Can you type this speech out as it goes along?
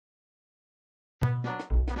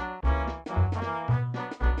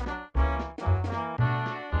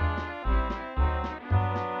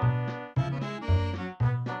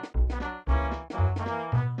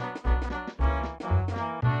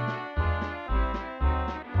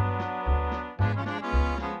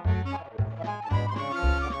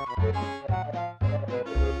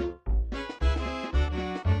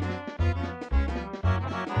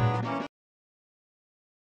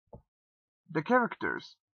the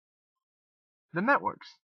characters, the networks,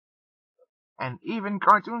 and even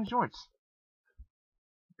cartoon shorts.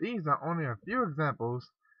 These are only a few examples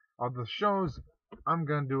of the shows I'm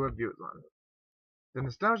gonna do reviews on. The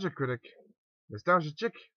Nostalgia Critic, Nostalgia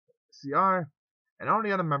Chick, CR, and all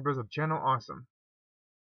the other members of Channel Awesome.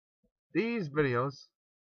 These videos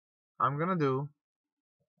I'm gonna do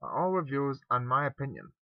are all reviews on my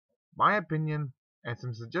opinion. My opinion and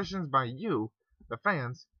some suggestions by you, the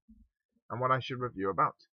fans, on what I should review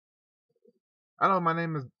about. Hello,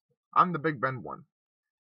 I'm the Big Ben one,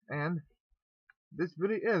 and this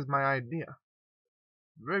really is my idea.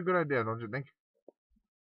 Very good idea, don't you think?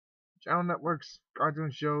 Channel networks,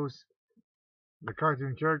 cartoon shows, the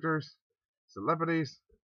cartoon characters, celebrities,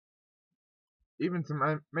 even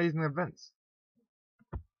some amazing events.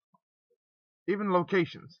 Even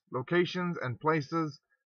locations and places,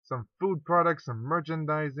 some food products, some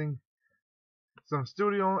merchandising, some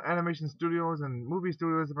animation studios and movie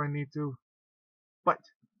studios if I need to. But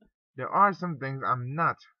there are some things I'm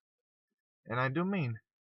not, and I do mean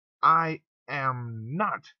I am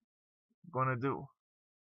not gonna do.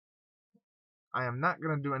 I am not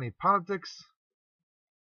gonna do any politics,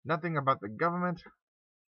 nothing about the government,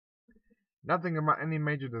 nothing about any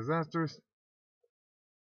major disasters,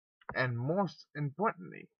 and most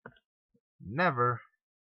importantly,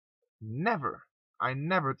 I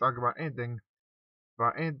never talk about anything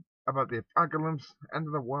about the apocalypse, end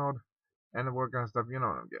of the world, and the world kind of stuff. You know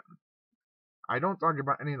what I'm getting. I don't talk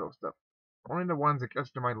about any of those stuff. Only the ones that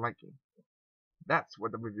catch to my liking. That's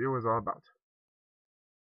what the review is all about.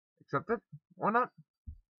 Accept it or not?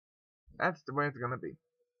 That's the way it's gonna be.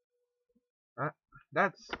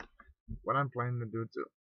 That's what I'm planning to do too.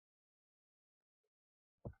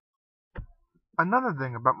 Another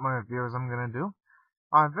thing about my reviews I'm gonna do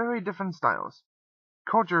are very different styles.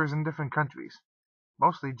 Cultures in different countries.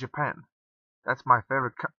 Mostly Japan. That's my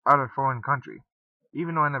favorite other foreign country.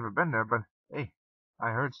 Even though I've never been there, but hey, I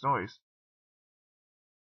heard stories.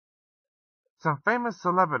 Some famous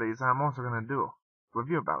celebrities I'm also gonna do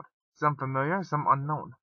review about. Some familiar, some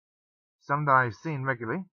unknown. Some that I've seen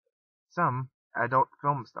regularly. Some adult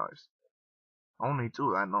film stars. Only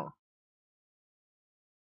two I know.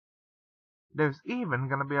 There's even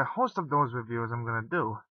gonna be a host of those reviews I'm gonna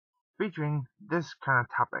do featuring this kind of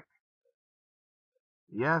topic.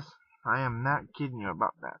 Yes, I am not kidding you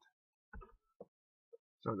about that.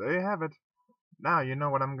 So there you have it. Now you know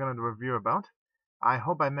what I'm gonna review about. I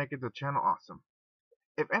hope I make it to Channel Awesome.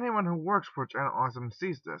 If anyone who works for Channel Awesome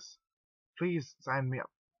sees this, please sign me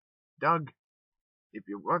up. Doug, if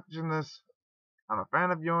you're watching this, I'm a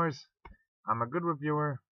fan of yours. I'm a good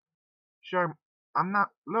reviewer. Sure, I'm not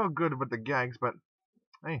a little good with the gags, but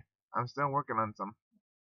hey, I'm still working on some.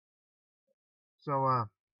 So,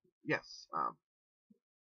 yes,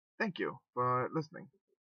 thank you for listening.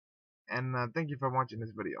 And thank you for watching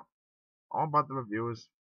this video. All about the reviews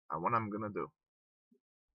and what I'm gonna do.